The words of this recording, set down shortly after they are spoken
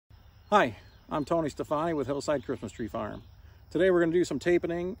Hi, I'm Tony Stefani with Hillside Christmas Tree Farm. Today we're going to do some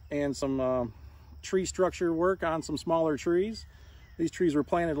tapening and some tree structure work on some smaller trees. These trees were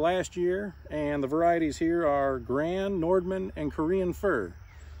planted last year, and the varieties here are Grand, Nordmann, and Korean Fir.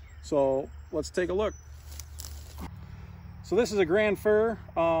 So let's take a look. So this is a Grand Fir.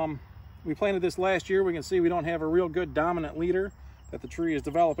 We planted this last year. We can see we don't have a real good dominant leader that the tree is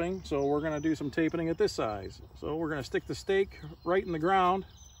developing, so we're going to do some tapening at this size. So we're going to stick the stake right in the ground,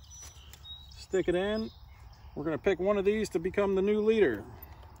 stick it in. We're going to pick one of these to become the new leader.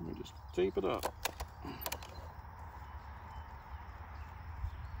 Let me just tape it up.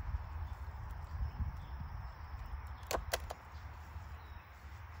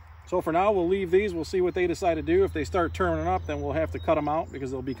 So for now, we'll leave these. We'll see what they decide to do. If they start turning up, then we'll have to cut them out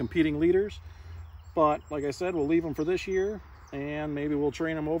because they'll be competing leaders. But like I said, we'll leave them for this year, and maybe we'll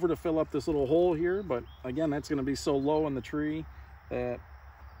train them over to fill up this little hole here. But again, that's going to be so low in the tree that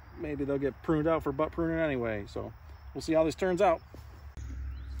maybe they'll get pruned out for butt pruning anyway. So we'll see how this turns out.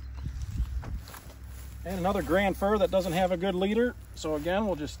 And another Grand Fir that doesn't have a good leader. So again,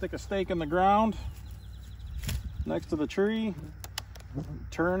 we'll just stick a stake in the ground next to the tree,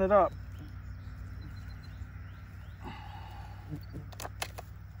 turn it up.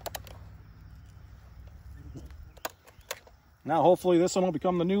 Now hopefully this one will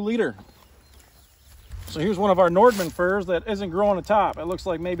become the new leader. So here's one of our Nordmann Firs that isn't growing atop. It looks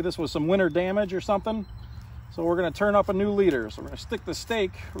like maybe this was some winter damage or something. So we're going to turn up a new leader. So we're going to stick the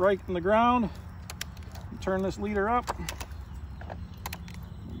stake right in the ground and turn this leader up.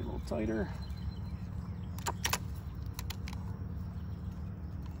 Maybe a little tighter.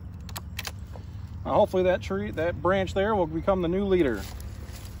 Now hopefully that branch there will become the new leader.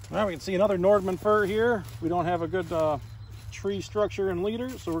 Now we can see another Nordmann Fir here. We don't have a good tree structure and leader,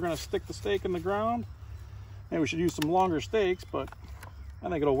 so we're going to stick the stake in the ground. Maybe we should use some longer stakes, but I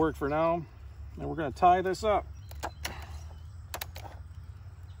think it'll work for now. And we're going to tie this up.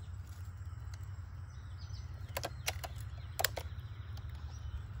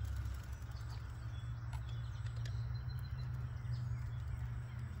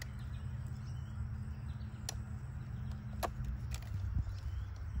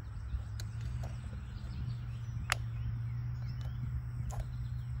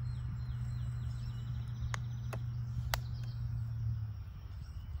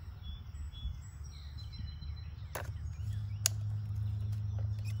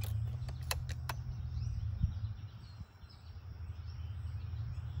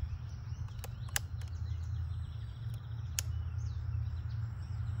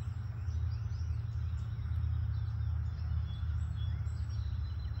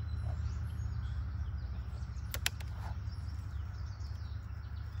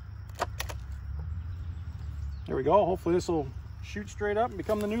 There we go. Hopefully this will shoot straight up and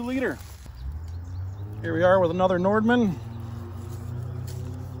become the new leader. Here we are with another Nordmann.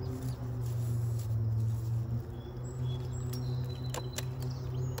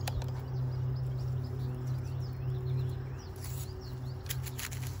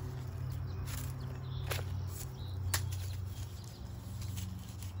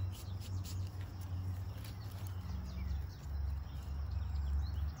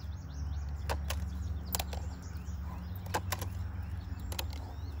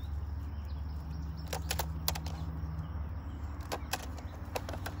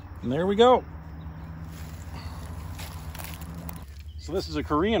 And there we go. So this is a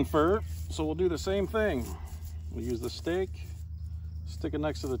Korean Fir, so we'll do the same thing. We'll use the stake, stick it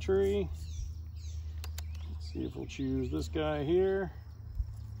next to the tree. Let's see if we'll choose this guy here,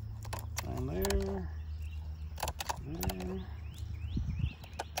 and there,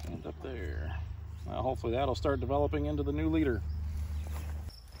 and up there. Now hopefully that'll start developing into the new leader.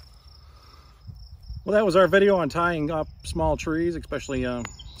 Well, that was our video on tying up small trees, especially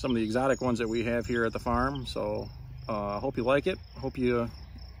some of the exotic ones that we have here at the farm. So I hope you like it. Hope you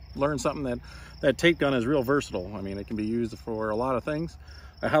learn something that tape gun is real versatile. I mean, it can be used for a lot of things.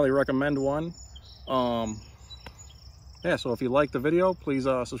 I highly recommend one. Yeah, so if you like the video, please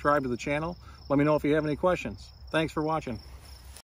subscribe to the channel. Let me know if you have any questions. Thanks for watching.